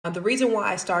The reason why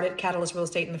I started Catalyst Real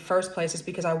Estate in the first place is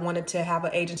because I wanted to have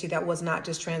an agency that was not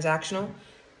just transactional,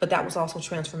 but that was also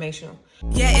transformational.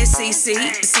 Yeah, it's CC,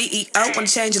 CEO. Wanna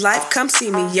change your life? Come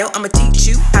see me, yo. I'ma teach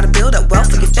you how to build up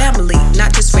wealth for your family,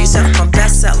 not just for yourself. I'm a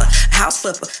bestseller, a house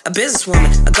flipper, a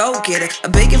businesswoman, a go-getter, a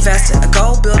big investor, a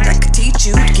goal builder that could teach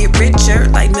you to get richer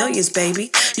like millions, baby.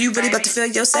 You really about to fill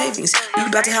your savings. You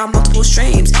about to have multiple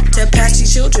streams to pass your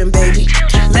children, baby.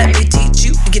 Let me teach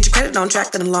you to get your credit on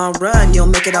track in the long run. You'll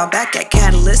make it all back at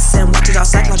Catalyst and watch it all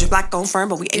psychology black on firm,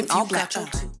 but we ain't all black.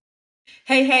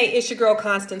 Hey, it's your girl,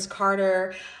 Constance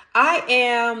Carter. I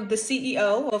am the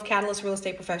CEO of Catalyst Real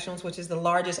Estate Professionals, which is the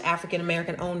largest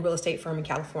African-American owned real estate firm in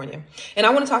California. And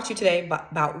I want to talk to you today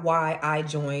about why I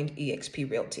joined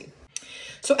eXp Realty.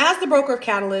 So as the broker of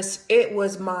Catalyst, it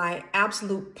was my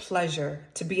absolute pleasure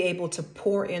to be able to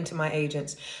pour into my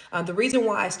agents. The reason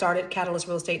why I started Catalyst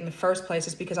Real Estate in the first place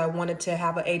is because I wanted to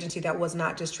have an agency that was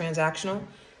not just transactional,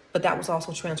 but that was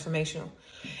also transformational.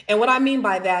 And what I mean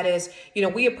by that is,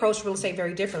 we approached real estate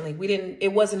very differently.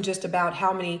 It wasn't just about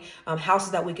how many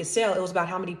houses that we could sell. It was about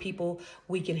how many people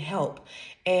we can help.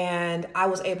 And I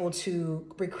was able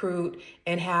to recruit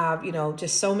and have,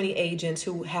 just so many agents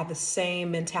who have the same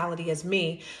mentality as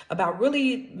me about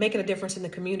really making a difference in the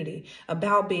community,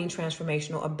 about being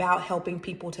transformational, about helping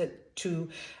people to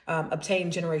obtain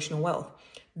generational wealth.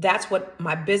 That's what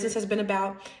my business has been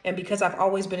about. And because I've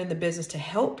always been in the business to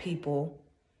help people,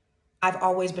 I've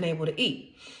always been able to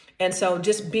eat. And so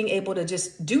just being able to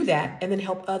just do that and then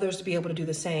help others to be able to do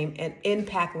the same and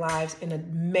impact lives in a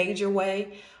major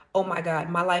way. Oh my God,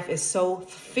 my life is so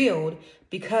fulfilled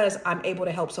because I'm able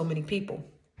to help so many people.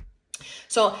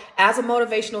 So as a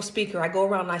motivational speaker, I go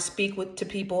around and I speak to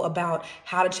people about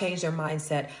how to change their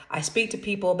mindset. I speak to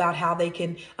people about how they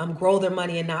can grow their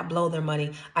money and not blow their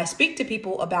money. I speak to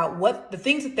people about what the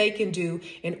things that they can do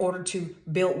in order to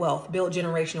build wealth, build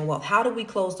generational wealth. How do we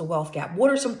close the wealth gap?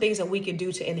 What are some things that we can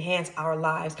do to enhance our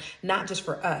lives, not just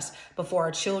for us, but for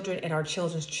our children and our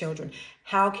children's children?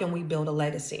 How can we build a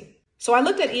legacy? So I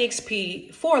looked at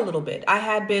eXp for a little bit. I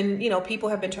had been, people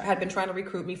had been trying to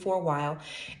recruit me for a while,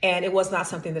 and it was not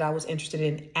something that I was interested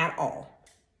in at all.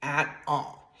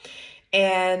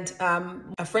 And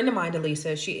a friend of mine,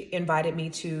 Delisa, she invited me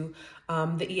to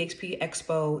the eXp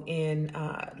Expo in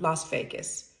Las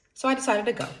Vegas. So I decided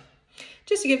to go.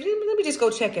 Let me just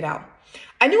go check it out.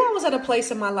 I knew I was at a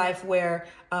place in my life where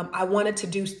I wanted to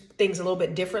do things a little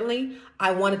bit differently.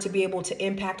 I wanted to be able to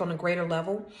impact on a greater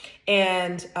level.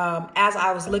 And as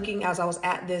I was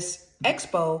at this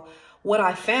expo, what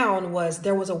I found was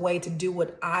there was a way to do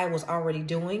what I was already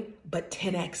doing, but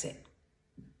 10x it.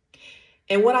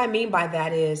 And what I mean by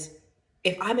that is,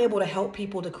 if I'm able to help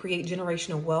people to create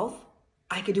generational wealth,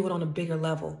 I could do it on a bigger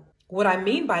level. What I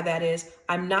mean by that is,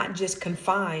 I'm not just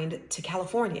confined to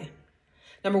California.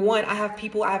 Number one, I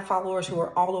have followers who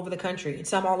are all over the country and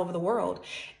some all over the world.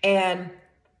 And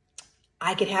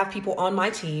I can have people on my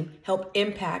team help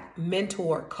impact,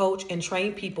 mentor, coach, and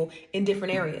train people in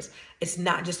different areas. It's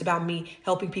not just about me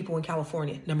helping people in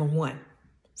California. Number one,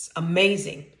 it's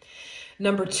amazing.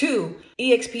 Number two,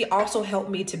 eXp also helped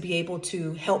me to be able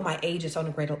to help my agents on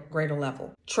a greater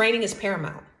level. Training is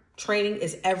paramount. Training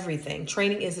is everything.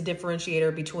 Training is a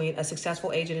differentiator between a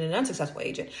successful agent and an unsuccessful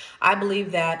agent. I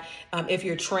believe that if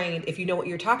you're trained, if you know what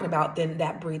you're talking about, then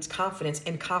that breeds confidence,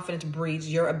 and confidence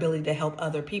breeds your ability to help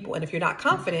other people. And if you're not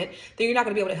confident, then you're not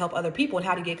going to be able to help other people. And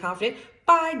how do you get confident?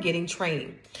 By getting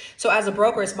training. So as a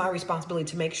broker, it's my responsibility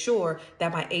to make sure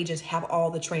that my agents have all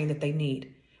the training that they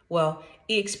need. Well,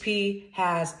 eXp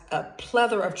has a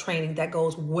plethora of training that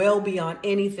goes well beyond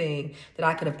anything that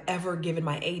I could have ever given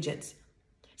my agents.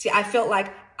 See, I felt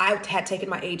like I had taken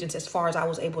my agents as far as I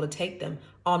was able to take them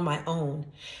on my own.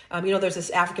 There's this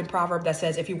African proverb that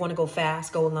says, if you want to go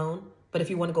fast, go alone. But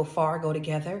if you want to go far, go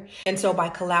together. And so by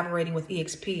collaborating with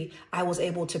eXp, I was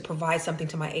able to provide something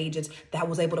to my agents that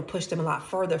was able to push them a lot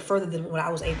further than what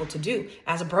I was able to do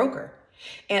as a broker.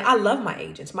 And I love my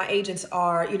agents. My agents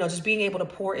are, just being able to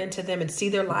pour into them and see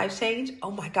their lives change.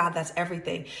 Oh my God, that's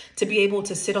everything. To be able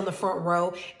to sit on the front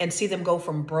row and see them go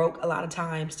from broke a lot of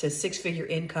times to six-figure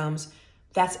incomes,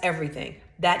 that's everything.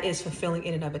 That is fulfilling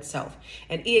in and of itself.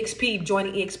 And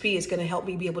joining eXp is going to help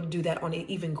me be able to do that on an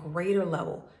even greater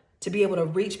level, to be able to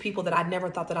reach people that I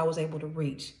never thought that I was able to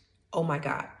reach. Oh my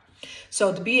God.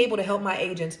 So to be able to help my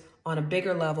agents on a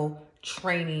bigger level,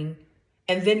 training,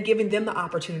 and then giving them the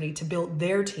opportunity to build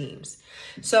their teams.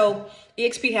 So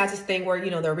eXp has this thing where,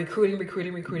 they're recruiting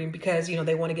because,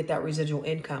 they want to get that residual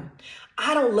income.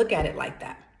 I don't look at it like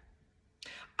that.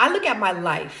 I look at my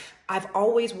life. I've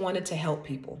always wanted to help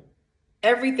people.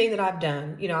 Everything that I've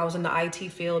done, I was in the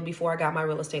IT field before I got my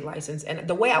real estate license. And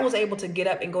the way I was able to get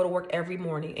up and go to work every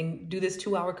morning and do this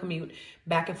 2-hour commute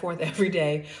back and forth every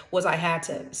day was I had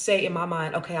to say in my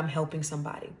mind, okay, I'm helping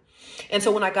somebody. And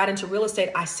so when I got into real estate,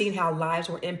 I seen how lives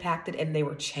were impacted and they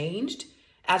were changed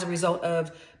as a result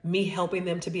of me helping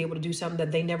them to be able to do something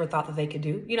that they never thought that they could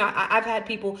do. I've had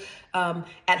people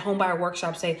at home buyer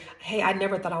workshops say, hey, I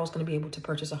never thought I was going to be able to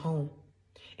purchase a home.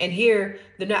 And here,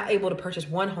 they're not able to purchase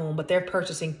one home, but they're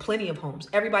purchasing plenty of homes.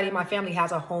 Everybody in my family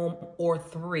has a home or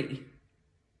 3.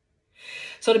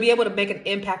 So to be able to make an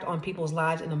impact on people's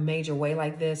lives in a major way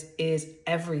like this is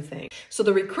everything. So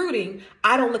the recruiting,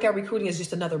 I don't look at recruiting as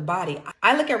just another body.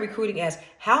 I look at recruiting as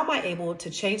how am I able to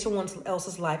change someone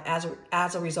else's life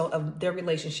as a result of their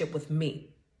relationship with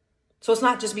me. So it's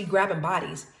not just me grabbing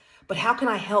bodies, but how can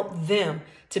I help them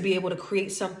to be able to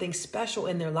create something special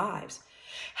in their lives?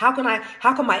 How can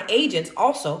my agents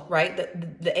also, right?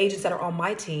 The agents that are on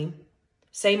my team,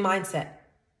 same mindset.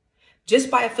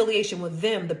 Just by affiliation with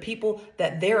them, the people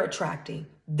that they're attracting,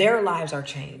 their lives are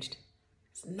changed.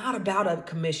 It's not about a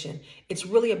commission. It's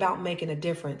really about making a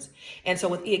difference. And so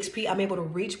with eXp, I'm able to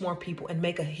reach more people and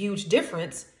make a huge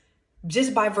difference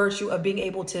just by virtue of being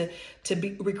able to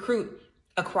recruit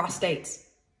across states,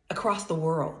 across the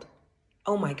world.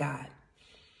 Oh my God.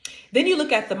 Then you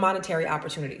look at the monetary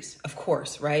opportunities, of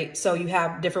course, right? So you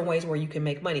have different ways where you can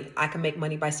make money. I can make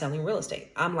money by selling real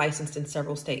estate. I'm licensed in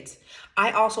several states.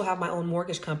 I also have my own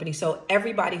mortgage company. So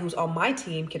everybody who's on my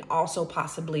team can also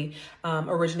possibly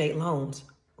originate loans.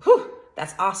 Whew,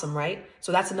 that's awesome, right?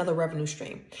 So that's another revenue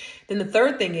stream. Then the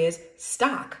third thing is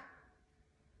stock.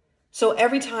 So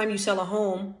every time you sell a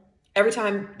home, every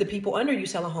time the people under you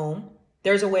sell a home,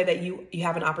 there's a way that you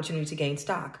have an opportunity to gain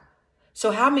stock. So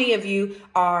how many of you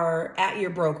are at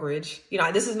your brokerage?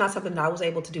 This is not something that I was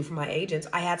able to do for my agents.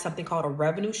 I had something called a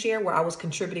revenue share where I was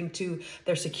contributing to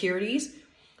their securities,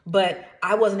 but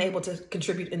I wasn't able to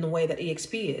contribute in the way that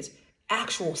eXp is.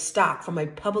 Actual stock from a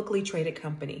publicly traded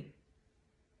company.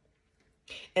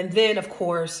 And then, of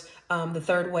course, the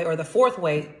third way or the fourth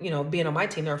way, being on my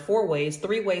team, there are 4 ways,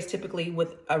 3 ways typically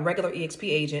with a regular eXp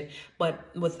agent,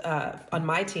 but with on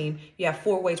my team, you have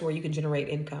 4 ways where you can generate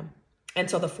income. And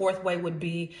so the 4th way would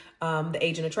be the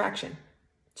agent attraction.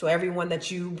 So everyone that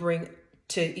you bring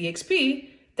to eXp,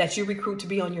 that you recruit to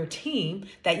be on your team,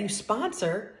 that you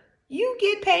sponsor, you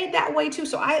get paid that way too.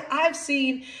 So I've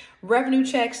seen revenue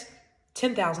checks,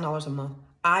 $10,000 a month.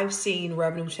 I've seen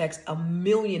revenue checks, $1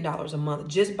 million a month,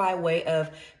 just by way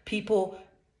of people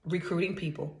recruiting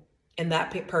people, and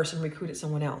that person recruited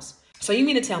someone else. So you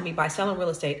mean to tell me by selling real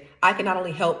estate, I can not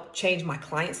only help change my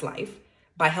client's life,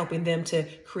 by helping them to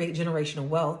create generational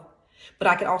wealth, but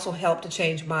I can also help to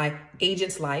change my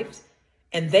agents' lives,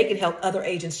 and they can help other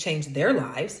agents change their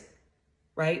lives,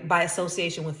 right? By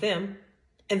association with them.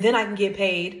 And then I can get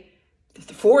paid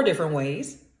 4 different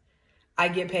ways. I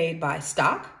get paid by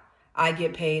stock. I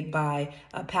get paid by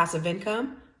passive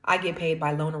income. I get paid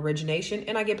by loan origination,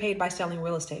 and I get paid by selling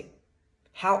real estate.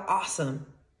 How awesome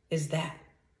is that?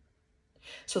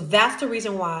 So that's the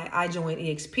reason why I joined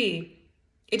eXp.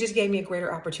 It just gave me a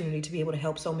greater opportunity to be able to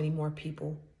help so many more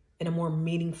people in a more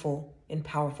meaningful and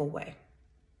powerful way.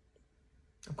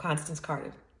 I'm Constance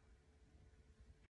Carter.